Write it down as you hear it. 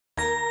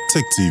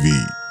KNUST-TEK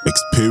TV.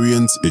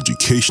 Experience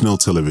educational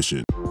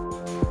television.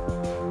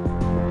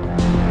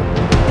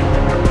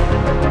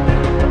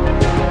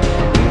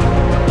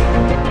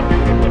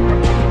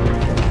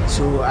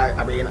 So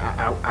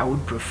I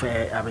would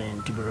prefer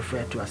to be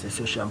referred to as a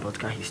social and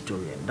political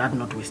historian. That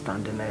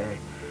notwithstanding,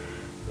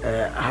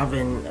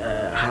 having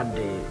had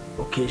the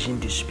occasion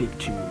to speak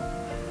to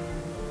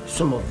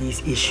some of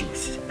these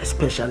issues,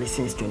 especially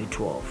since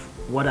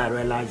 2012, what I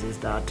realize is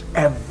that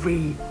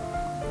every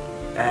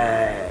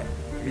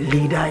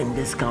leader in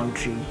this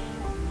country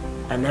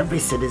and every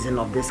citizen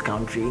of this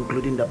country,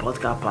 including the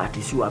political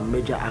parties who are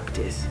major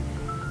actors,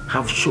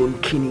 have shown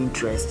keen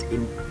interest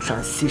in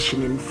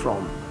transitioning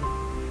from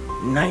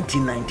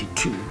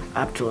 1992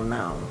 up till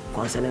now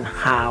concerning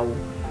how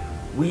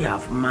we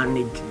have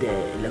managed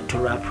the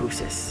electoral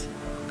process.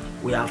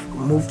 We have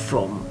moved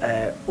from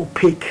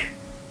opaque,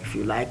 if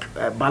you like,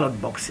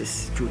 ballot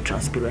boxes to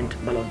transparent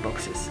ballot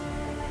boxes.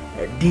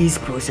 These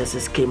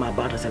processes came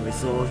about as a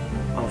result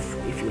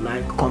of, if you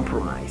like,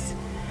 compromise.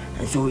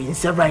 And so in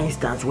several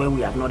instances where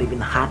we have not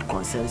even had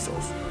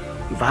consensus,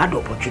 we've had the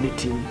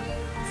opportunity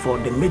for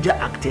the major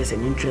actors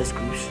and interest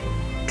groups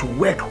to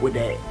work with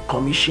the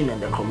commission and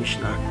the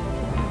commissioner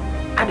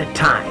at a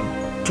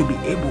time to be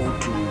able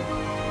to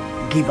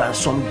give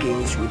us some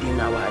gains within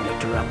our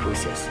electoral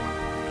process.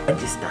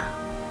 Register,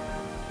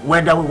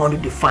 whether we want to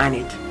define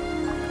it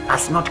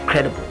as not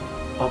credible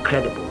or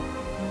credible,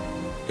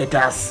 it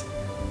has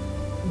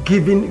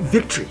given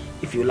victory,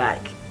 if you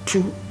like,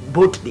 to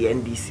both the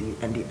NDC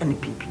and the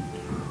NPP,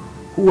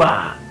 who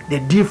are the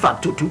de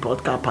facto two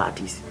political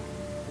parties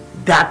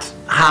that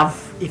have,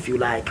 if you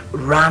like,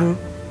 run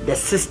the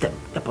system,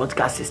 the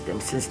political system,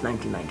 since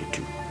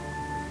 1992.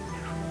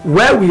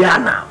 Where we are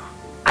now,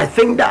 I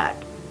think that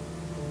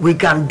we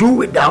can do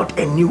without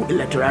a new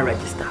electoral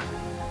register.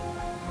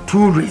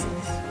 Two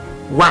reasons.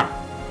 One,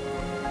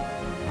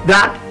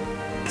 that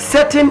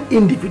certain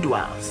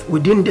individuals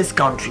within this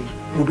country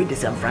will be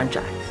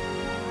disenfranchised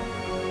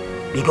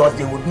because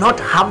they would not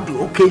have the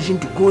occasion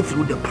to go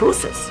through the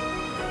process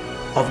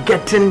of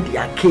getting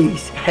their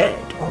case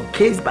heard on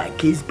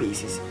case-by-case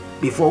basis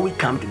before we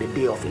come to the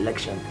day of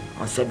election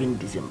on 7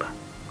 December.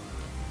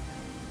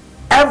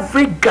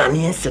 Every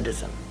Ghanaian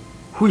citizen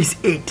who is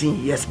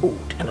 18 years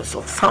old and is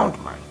of sound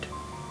mind,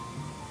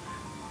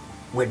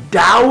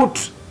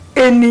 without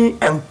any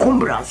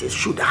encumbrances,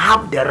 should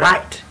have the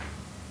right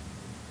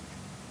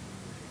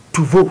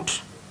to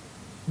vote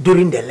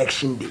during the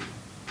election day.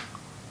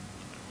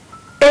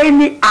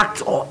 Any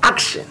act or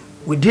action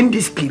within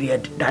this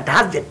period that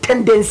has the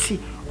tendency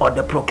or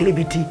the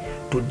proclivity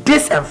to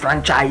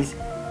disenfranchise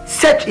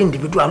such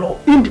individual or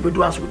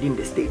individuals within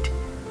the state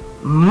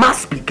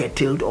must be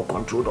curtailed or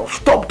controlled or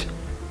stopped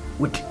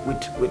with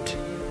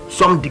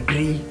some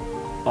degree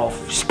of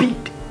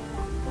speed.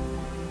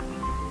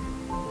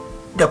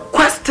 The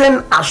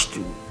question as to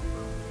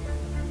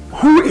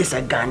who is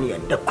a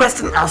Ghanaian, the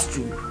question as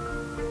to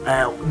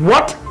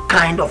what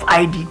kind of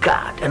ID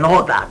card and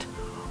all that,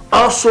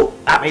 also,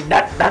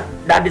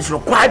 that is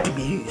required to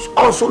be used,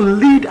 also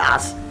lead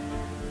us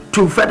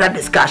to further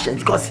discussions,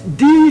 because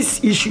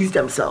these issues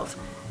themselves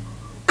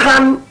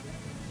can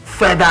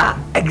further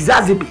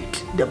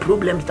exacerbate the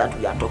problems that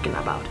we are talking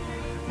about,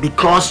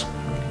 because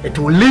it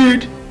will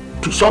lead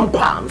to some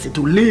qualms, it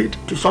will lead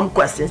to some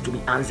questions to be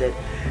answered,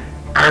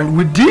 and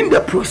within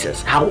the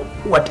process,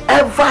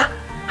 whatever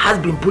has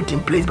been put in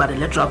place by the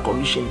Electoral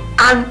Commission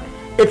and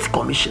its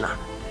commissioner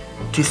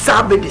to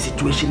salvage the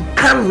situation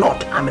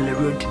cannot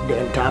ameliorate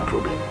the entire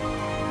problem.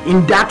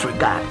 In that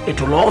regard, it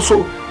will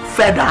also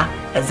further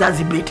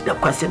exacerbate the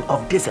question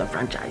of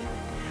disenfranchisement.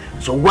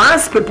 So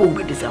once people will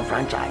be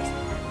disenfranchised,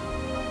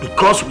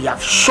 because we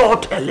have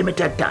short and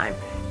limited time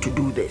to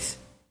do this,